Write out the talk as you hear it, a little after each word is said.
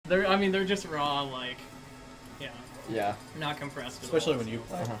I mean, they're just raw, like, yeah. Yeah. Not compressed. Especially when you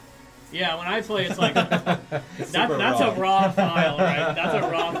play. Yeah, when I play, it's like that's a raw file, right? That's a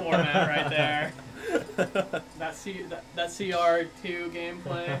raw format right there. That CR2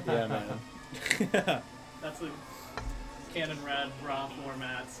 gameplay. Yeah, man. That's the Canon Red raw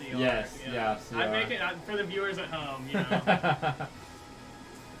format CR. Yes, yeah. CR. I make it for the viewers at home, you know.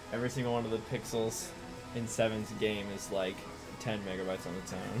 Every single one of the pixels in 7's game is like 10 megabytes on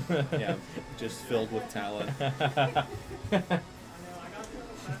its own. Yeah, just filled with talent.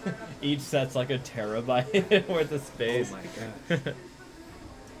 Each set's like a terabyte worth of space. Oh my god.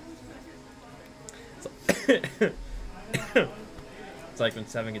 It's like when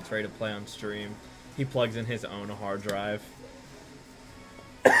 7 gets ready to play on stream, he plugs in his own hard drive.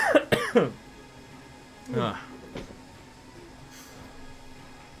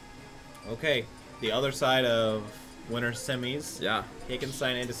 Okay, the other side of winter semis. Yeah.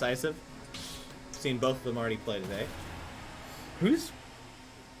 Cakenstein indecisive. Seen both of them already play today. Who's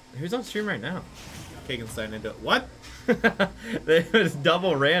on stream right now? Cakenstein into what? It was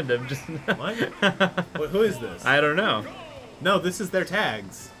double random just now. What? Who is this? I don't know. No, this is their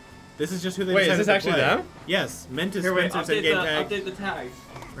tags. This is just who they Wait, is decided this to actually play. them? Yes, Mentis Here, wait, Spencer's in-game tag. update the tags.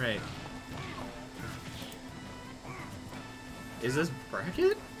 Right. Is this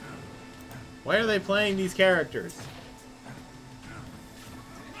bracket? Why are they playing these characters?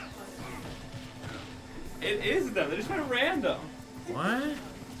 It is them. They just went random. What?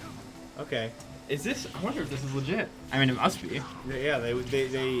 Okay. Is this? I wonder if this is legit. I mean, it must be. Yeah,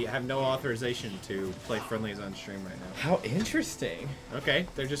 they have no authorization to play friendlies on stream right now. How interesting. Okay,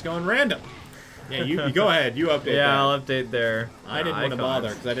 they're just going random. Yeah, you go ahead. You update. Yeah, that. I'll update there. I didn't want to bother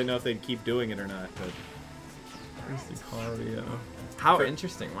because I didn't know if they'd keep doing it or not. But where's Lucario? How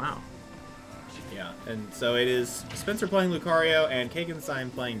interesting! Wow. Yeah, and so it is Spencer playing Lucario and Cakenstein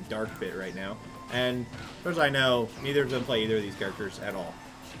playing Darkbit right now. And as far as I know, neither of them play either of these characters at all.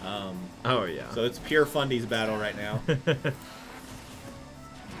 Oh yeah. So it's pure fundies battle right now.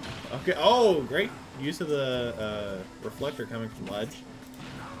 Okay. Oh, great use of the reflector coming from ledge.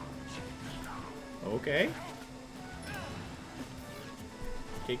 Okay.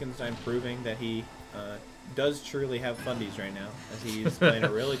 Cakenstein proving that he does truly have fundies right now, as he's playing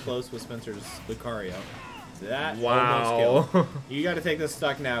it really close with Spencer's Lucario. That almost killed. You got to take this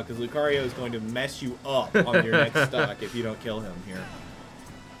stock now, because Lucario is going to mess you up on your next stock if you don't kill him here.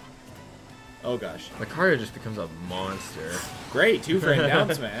 Oh gosh. Lucario just becomes a monster. Great, 2-frame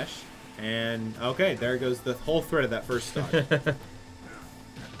down smash. And okay, there goes the whole thread of that first stock. Yeah,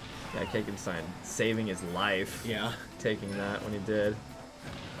 Cakenstein saving his life. Yeah. Taking that when he did.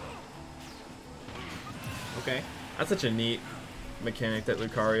 Okay. That's such a neat mechanic that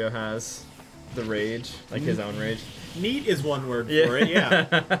Lucario has. The rage, like his own rage. Neat is one word for it,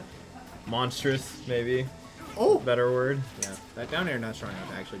 yeah. Monstrous, maybe. Oh! Better word. Yeah, that down air not strong enough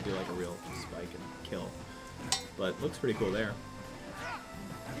to actually do like a real spike and kill. But looks pretty cool there.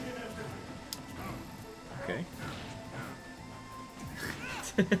 Okay.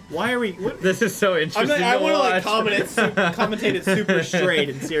 Why are we... What? This is so interesting. I want to like commentate it super straight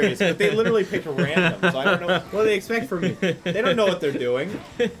and serious, but they literally picked random, so I don't know what they expect from me. They don't know what they're doing.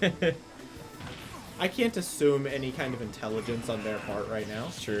 I can't assume any kind of intelligence on their part right now.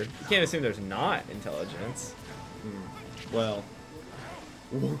 It's true. You can't assume there's not intelligence. Well...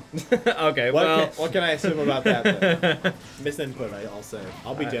 Okay, what can I assume about that then? Misinput, I'll say.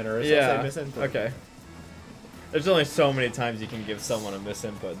 I'll be generous. Yeah. I'll say misinput. Okay. There's only so many times you can give someone a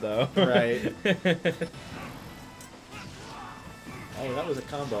misinput, though. Right. Oh, that was a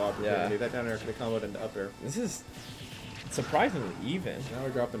combo opportunity. Yeah. That down air could have comboed into up air. This is surprisingly even. Now we're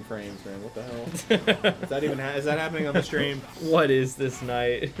dropping frames, man. What the hell? Is that happening on the stream? What is this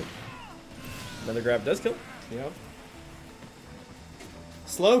night? Another grab does kill. Yep.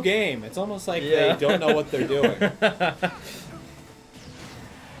 Slow game. It's almost like they don't know what they're doing. Dash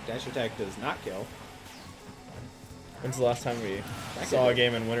attack does not kill. When's the last time we saw a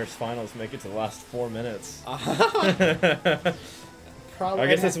game in Winners Finals make it to the last 4 minutes? Probably. I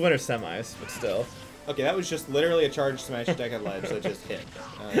guess it's Winners Semis, but still. Okay, that was just literally a charged smash attack at ledge that just hit.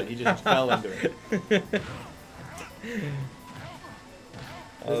 He just fell into it.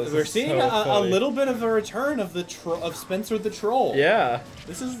 Oh, we're seeing so a little bit of a return of of Spencer the Troll. Yeah.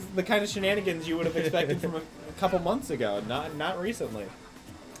 This is the kind of shenanigans you would have expected from a couple months ago, not recently.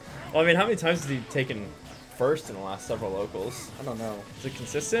 Well, I mean, how many times has he taken first in the last several locals? I don't know. Is it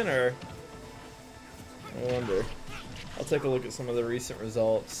consistent, or? I wonder. I'll take a look at some of the recent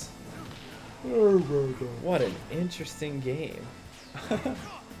results. What an interesting game.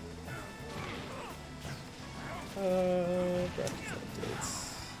 Graphics updates.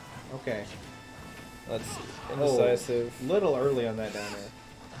 Okay. Let's see. Indecisive. Little early on that down air.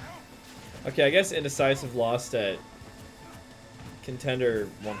 Okay, I guess Indecisive lost at Contender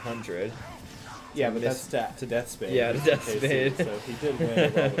 100. Yeah, but that's to Death Spade. Yeah, to Death Spade. So he did win a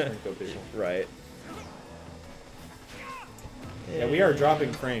lot with Springfield people. Right. Yeah, we are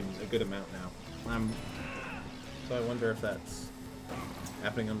dropping frames a good amount now. So I wonder if that's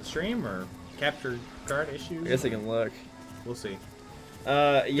happening on the stream or capture card issues. I guess I can look. We'll see.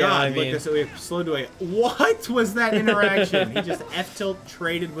 Yeah, God, I mean... look, we slowed away. What was that interaction? He just F-tilt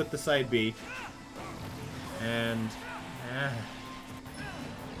traded with the side B. And...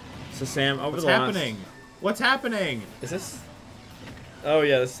 So, Sam, over What's the happening? What's happening? Is this... Oh,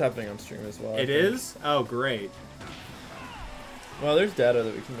 yeah, this is happening on stream as well. It is? Oh, great. Well, there's data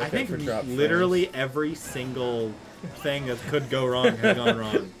that we can look I at think for drop literally frames. every single thing that could go wrong has gone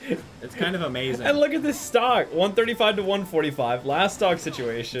wrong. It's kind of amazing. And look at this stock, 135 to 145, last stock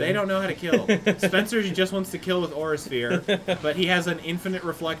situation. They don't know how to kill. Spencer just wants to kill with Aura Sphere, but he has an infinite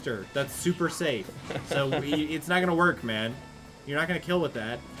reflector that's super safe. So it's not gonna work, man. You're not gonna kill with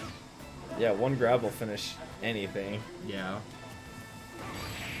that. Yeah, one grab will finish anything. Yeah.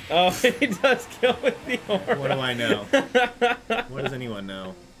 Oh, he does kill with the aura. What do I know? What does anyone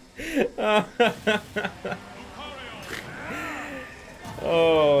know?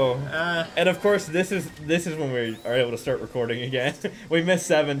 Oh. And of course, this is when we are able to start recording again. We missed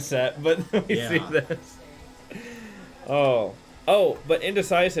 7 set, but we see this. Oh. Oh, but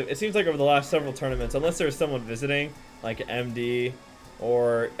Indecisive, it seems like over the last several tournaments, unless there's someone visiting, like MD,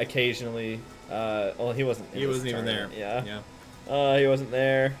 or occasionally, well, he wasn't even there. Yeah. He wasn't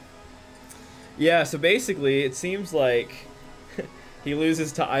there. Yeah, so basically, it seems like he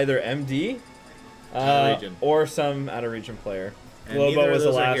loses to either MD or some out-of-region player. And Lobo was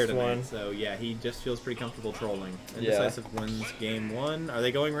the last one. So, yeah, he just feels pretty comfortable trolling. Indecisive wins game 1. Are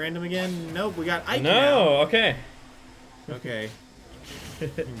they going random again? Nope, we got Ike now. Okay. Okay.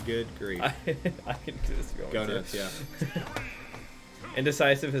 Good grief. I can do this going Go nuts, yeah.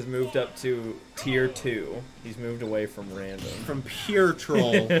 Indecisive has moved up to tier 2. He's moved away from random. From pure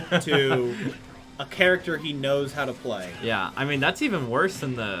troll to a character he knows how to play. Yeah, I mean that's even worse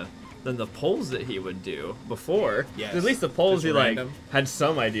than the polls that he would do before. Yes. At least the polls Just he random. like had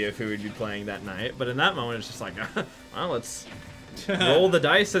some idea of who he'd be playing that night, but in that moment it's just like, well, let's roll the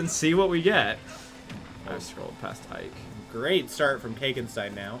dice and see what we get. I scrolled past Ike. Great start from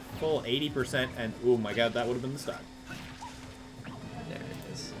Cakenstein now. Full 80%, and oh my god, that would have been the stock. There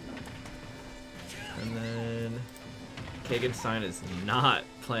it is. And then Cakenstein is not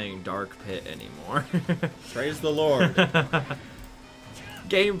playing Dark Pit anymore. Praise the Lord.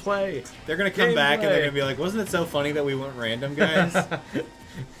 Gameplay. They're gonna come back and they're gonna be like, wasn't it so funny that we went random, guys?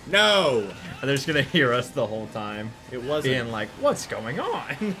 No! And they're just gonna hear us the whole time. It wasn't. Being like, what's going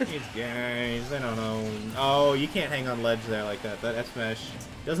on? These guys, I don't know. Oh, you can't hang on ledge there like that. That F-smash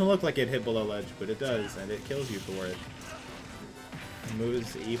doesn't look like it hit below ledge, but it does, and it kills you for it. The move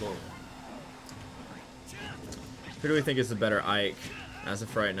is evil. Who do we think is the better Ike, as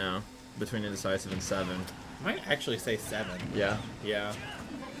of right now, between Indecisive and 7? I might actually say 7. Yeah. Yeah.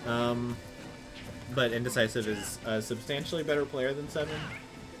 But Indecisive is a substantially better player than 7.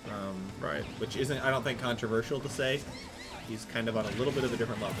 Right. Which isn't, I don't think, controversial to say. He's kind of on a little bit of a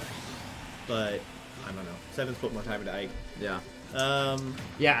different level. But, I don't know. 7's put more time into Ike. Yeah.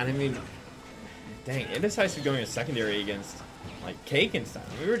 Yeah, and I mean, dang, Indecisive going to secondary against, like, Cakenstein.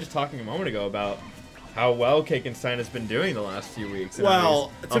 We were just talking a moment ago about how well Cakenstein has been doing the last few weeks. And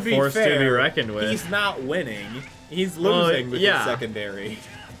Well, he's to a be force fair, to be reckoned with. he's not winning. He's losing with yeah. his secondary.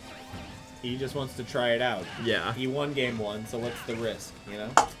 He just wants to try it out. Yeah. He won game 1, so what's the risk, you know?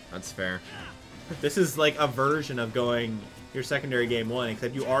 That's fair. This is like a version of going your secondary game 1,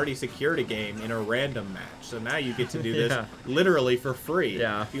 except you already secured a game in a random match. So now you get to do this Yeah. literally for free.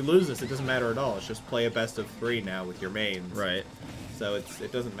 Yeah. If you lose this, it doesn't matter at all. It's just play a best of 3 now with your mains. Right. So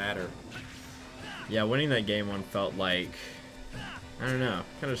it doesn't matter. Yeah, winning that game 1 felt like, I don't know,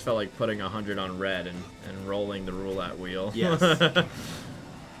 kind of just felt like putting 100 on red and rolling the roulette wheel. Yes.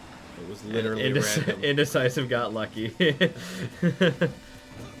 It was literally random. Indecisive got lucky.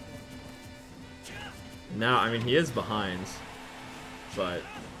 Now, I mean, he is behind, but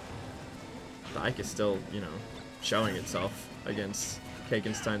the Ike is still, you know, showing itself against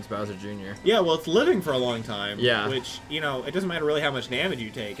Cakenstein's Bowser Jr. Yeah, well, it's living for a long time. Yeah. Which, you know, it doesn't matter really how much damage you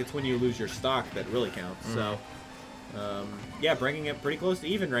take. It's when you lose your stock that really counts. So, yeah, bringing it pretty close to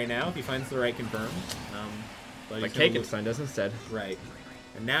even right now if he finds the right confirm. But Cakenstein does instead. Right.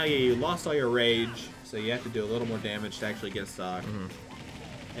 And now you lost all your rage, so you have to do a little more damage to actually get stock.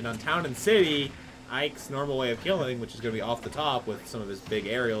 And on Town and City, Ike's normal way of killing, which is going to be off the top with some of his big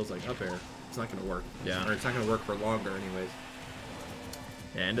aerials like up air, it's not going to work. Yeah. Or it's not going to work for longer anyways.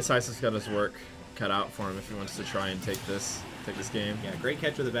 Yeah, Indecisive's got his work cut out for him if he wants to try and take this game. Yeah, great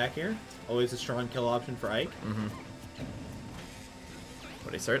catch with the back air. Always a strong kill option for Ike. Mm-hmm.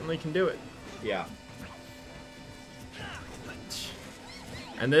 But he certainly can do it. Yeah.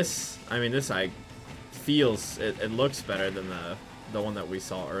 And this, I mean, this Ike feels, it looks better than the one that we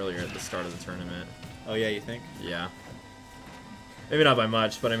saw earlier at the start of the tournament. Oh yeah, you think? Yeah. Maybe not by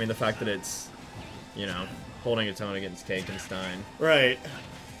much, but I mean the fact that it's, you know, holding its own against Cakenstein. Right.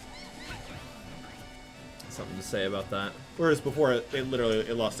 Something to say about that. Whereas before,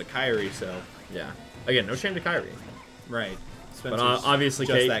 it lost to Kyrie, so... Yeah. Again, no shame to Kyrie. Right. But obviously,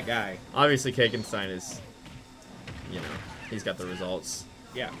 just that guy. Obviously, Cakenstein is, you know, he's got the results.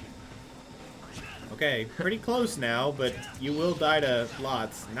 Yeah. Okay, pretty close now, but you will die to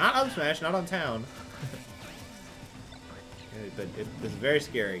lots. Not on Smash, not on Town. But this is very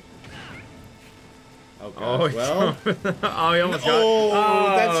scary. Oh, gosh. Well... oh, he almost got...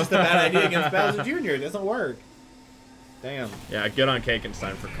 Oh, that's just a bad idea against Bowser Jr. It doesn't work. Damn. Yeah, good on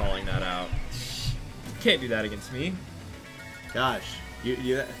Cakenstein for calling that out. Can't do that against me. Gosh.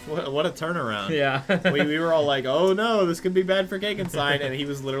 What a turnaround. Yeah. we were all like, oh no, this could be bad for Cakenstein, and he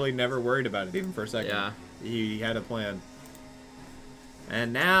was literally never worried about it, even for a second. Yeah. He had a plan.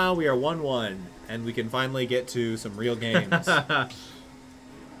 And now we are 1-1, and we can finally get to some real games. That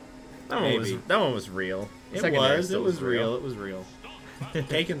one was real. It was real. It was real.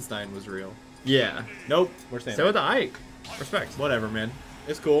 Cakenstein was real. Yeah. Nope. We're staying. So with the Ike. Respect. Whatever, man.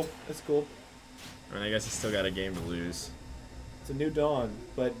 It's cool. It's cool. I mean, I guess he's still got a game to lose. It's a new dawn,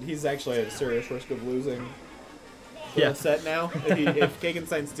 but he's actually at a serious risk of losing. The set now. If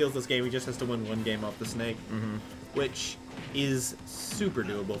Cakenstein steals this game, he just has to win one game off the snake, which is super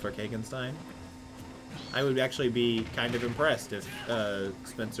doable for Cakenstein. I would actually be kind of impressed if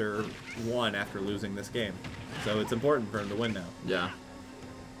Spencer won after losing this game. So it's important for him to win now. Yeah.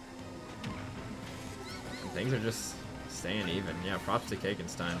 And things are just staying even. Yeah, props to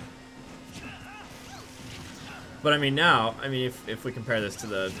Cakenstein. But I mean now, if we compare this to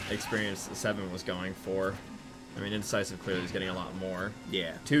the experience that 7 was going for, I mean Indecisive clearly is getting a lot more.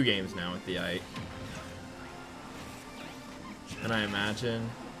 Yeah. 2 games now with the Ike. And I imagine...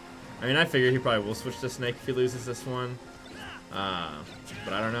 I mean, I figure he probably will switch to Snake if he loses this one.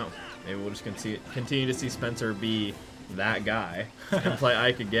 But I don't know. Maybe we'll just continue to see Spencer be that guy and play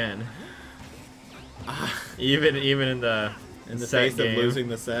Ike again. Even in the face game. of losing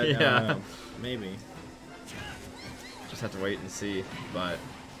the set. Yeah. I don't know. Maybe. Just have to wait and see. But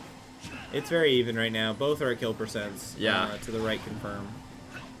it's very even right now. Both are at kill percents. Yeah. To the right confirm.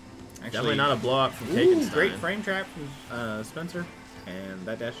 Actually, definitely not a blowout from Cakenstein. Great frame trap from Spencer. And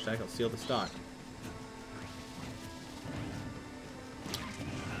that dash attack will steal the stock.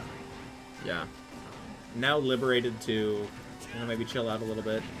 Yeah. Now liberated to, maybe chill out a little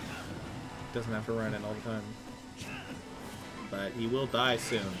bit. Doesn't have to run in all the time. But he will die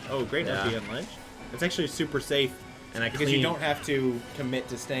soon. Oh, great FP on ledge. It's actually super safe. And because you don't have to commit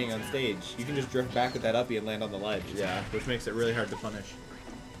to staying on stage. You can just drift back with that uppie and land on the ledge. Yeah. Which makes it really hard to punish.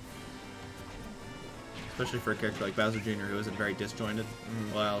 Especially for a character like Bowser Jr., who isn't very disjointed.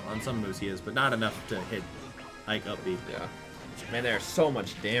 Well, on some moves he is, but not enough to hit Ike up B. Yeah. Man, there's so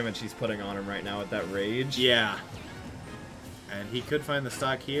much damage he's putting on him right now with that rage. Yeah. And he could find the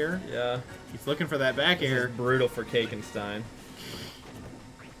stock here. Yeah. He's looking for that back air. This is brutal for Cakenstein.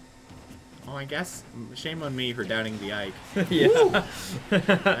 Oh, I guess shame on me for doubting the Ike. Yeah.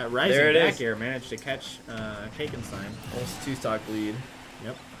 That rising back air managed to catch Cakenstein. Almost 2-stock lead.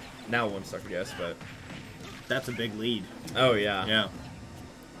 Yep. Now 1 stock, I guess, but... That's a big lead. Oh, yeah. Yeah.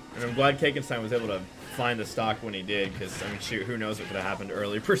 And I'm glad Cakenstein was able to find the stock when he did, because, I mean, shoot, who knows what could have happened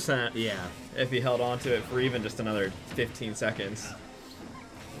early percent. Yeah. If he held on to it for even just another 15 seconds.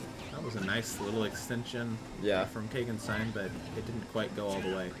 That was a nice little extension from Cakenstein, but it didn't quite go all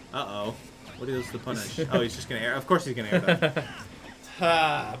the way. Uh-oh. What is the punish? Oh, he's just going to air. Of course he's going to air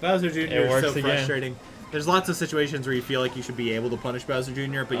that. Bowser Jr. is so frustrating. There's lots of situations where you feel like you should be able to punish Bowser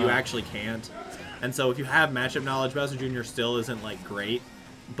Jr., but you actually can't. And so if you have matchup knowledge, Bowser Jr. still isn't, like, great,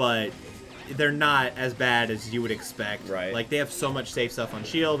 but they're not as bad as you would expect. Right. Like, they have so much safe stuff on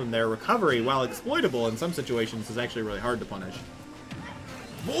shield, and their recovery, while exploitable in some situations, is actually really hard to punish.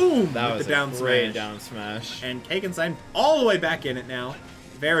 Boom! That was the down a great smash. down smash. And Cakenstein all the way back in it now.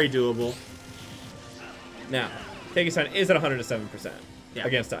 Very doable. Now, Cakenstein is at 107%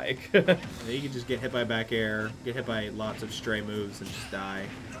 against Ike. You can just get hit by back air, get hit by lots of stray moves, and just die.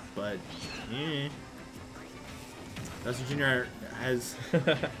 But, Bowser Jr. has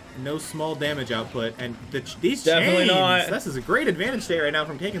no small damage output, and these Definitely chains, not. this is a great advantage state right now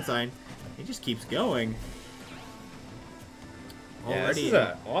from Cakenstein. He just keeps going. Yeah, this is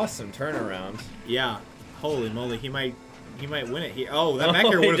an awesome turnaround. Yeah, holy moly, he might win it. That back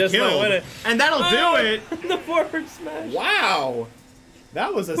air he would have just might killed, win it. and that'll do it. The forward smash. Wow,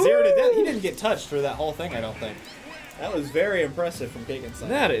 that was a 0 to death. He didn't get touched for that whole thing, I don't think. That was very impressive from Cakenstein.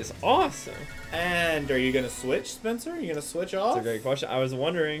 That is awesome. And are you gonna switch, Spencer? Are you gonna switch off? That's a great question. I was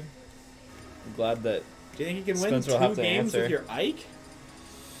wondering. I'm glad that. Do you think you can Spencer will win have 2 to games answer. with your Ike?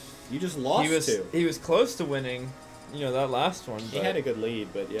 You just lost 2. He was close to winning, that last one. He had a good lead,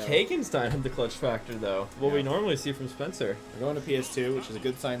 but yeah. Cakenstein had the clutch factor, though. What Yeah. we normally see from Spencer. We're going to PS2, which is a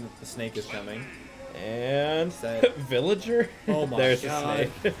good sign that the snake is coming. And Set. Villager. Oh my There's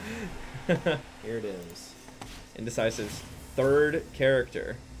god. the snake. Here it is. Indecisive's 3rd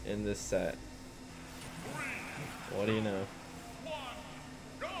character in this set. What do you know?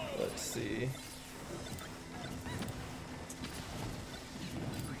 Let's see.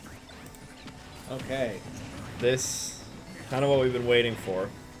 Okay. This kind of what we've been waiting for.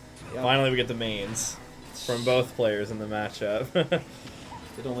 Yep. Finally, we get the mains from both players in the matchup.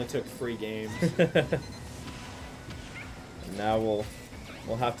 It only took 3 games. Now we'll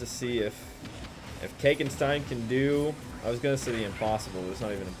have to see if Cakenstein can do. I was gonna say the impossible, but it's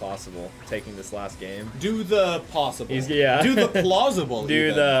not even impossible. Taking this last game. Do the possible. Yeah. Do the plausible.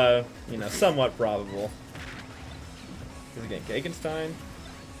 Do even. the somewhat probable. Because again, Cakenstein,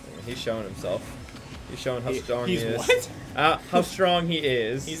 he's showing himself. He's showing how strong he is. What? How strong he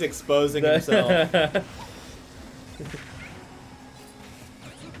is. He's exposing himself.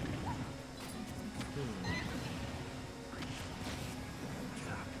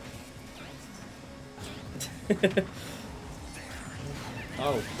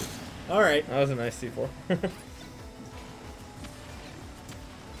 Oh. Alright. That was a nice C4.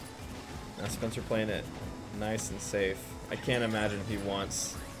 Now Spencer playing it nice and safe. I can't imagine he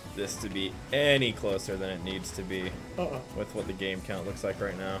wants this to be any closer than it needs to be with what the game count looks like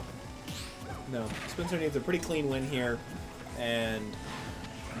right now. No. Spencer needs a pretty clean win here, and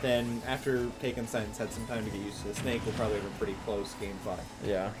then after Cakenstein's had some time to get used to the snake, we'll probably have a pretty close game 5.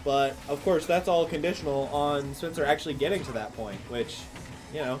 Yeah. But, of course, that's all conditional on Spencer actually getting to that point, which,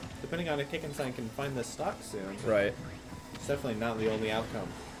 depending on if Cakenstein can find this stock soon. Right. It's definitely not the only outcome.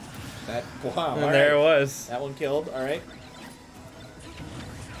 Wow. And there it was. That one killed. All right.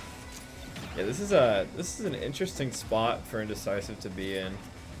 Yeah, this is an interesting spot for Indecisive to be in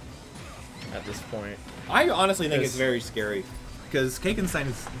at this point. I honestly think it's very scary because Cakenstein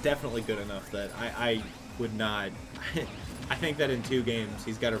is definitely good enough that I would not. I think that in 2 games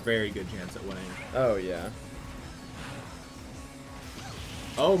he's got a very good chance at winning. Oh yeah.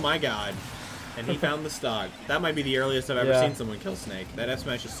 Oh my god. And he found the stock. That might be the earliest I've ever seen someone kill Snake. That F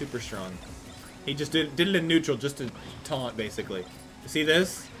smash is super strong. He just did it in neutral just to taunt, basically. You see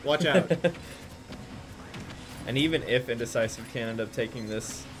this? Watch out. And even if Indecisive can end up taking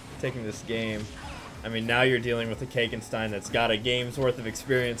this game, I mean, now you're dealing with a Cakenstein that's got a game's worth of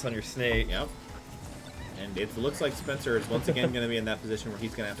experience on your Snake. Yep. And it looks like Spencer is once again going to be in that position where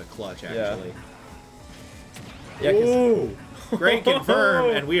he's going to have to clutch, actually. Yeah, ooh! Great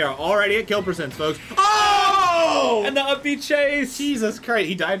confirm, and we are already at kill percents, folks. Oh! And the upbeat chase! Jesus Christ,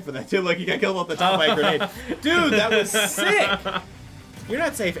 he died for that, too. Like, he got killed off the top by a grenade. Dude, that was sick! You're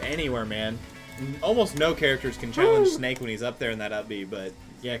not safe anywhere, man. Almost no characters can challenge Snake when he's up there in that up B, but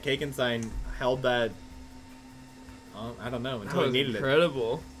yeah, Cakenstein held that, I don't know, until he needed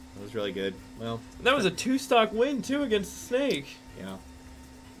incredible. It was really good. Well, that was a 2-stock win, too, against Snake. Yeah.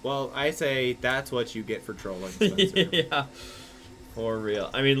 Well, I say that's what you get for trolling Spencer. Yeah. For real.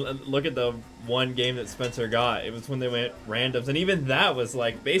 I mean, look at the one game that Spencer got. It was when they went randoms, and even that was,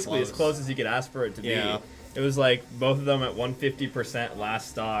 like, basically as close as you could ask for it to be. It was, like, both of them at 150% last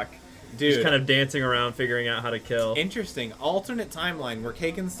stock. Dude. Just kind of dancing around, figuring out how to kill. Interesting. Alternate timeline where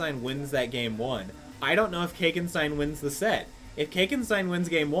Cakenstein wins that game 1. I don't know if Cakenstein wins the set. If Cakenstein wins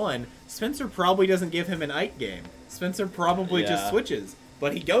game 1, Spencer probably doesn't give him an Ike game. Spencer probably just switches.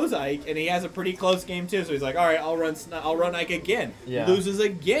 But he goes Ike, and he has a pretty close game, too. So he's like, all right, I'll run Ike again. Yeah. Loses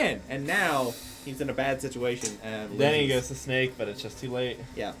again. And now he's in a bad situation. And then he goes to Snake, but it's just too late.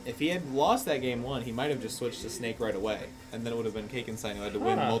 Yeah. If he had lost that game 1, he might have just switched to Snake right away. And then it would have been Cakenstein who had to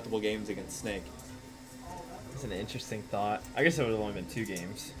win multiple games against Snake. That's an interesting thought. I guess it would have only been 2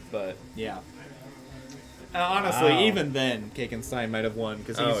 games, but... Yeah. Honestly, even then, Cakenstein might have won,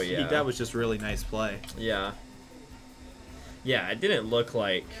 because that was just really nice play. Yeah. Yeah, it didn't look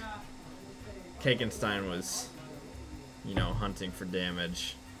like Cakenstein was, hunting for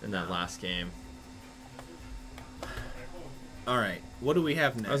damage in that last game. All right, what do we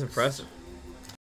have next? That was impressive.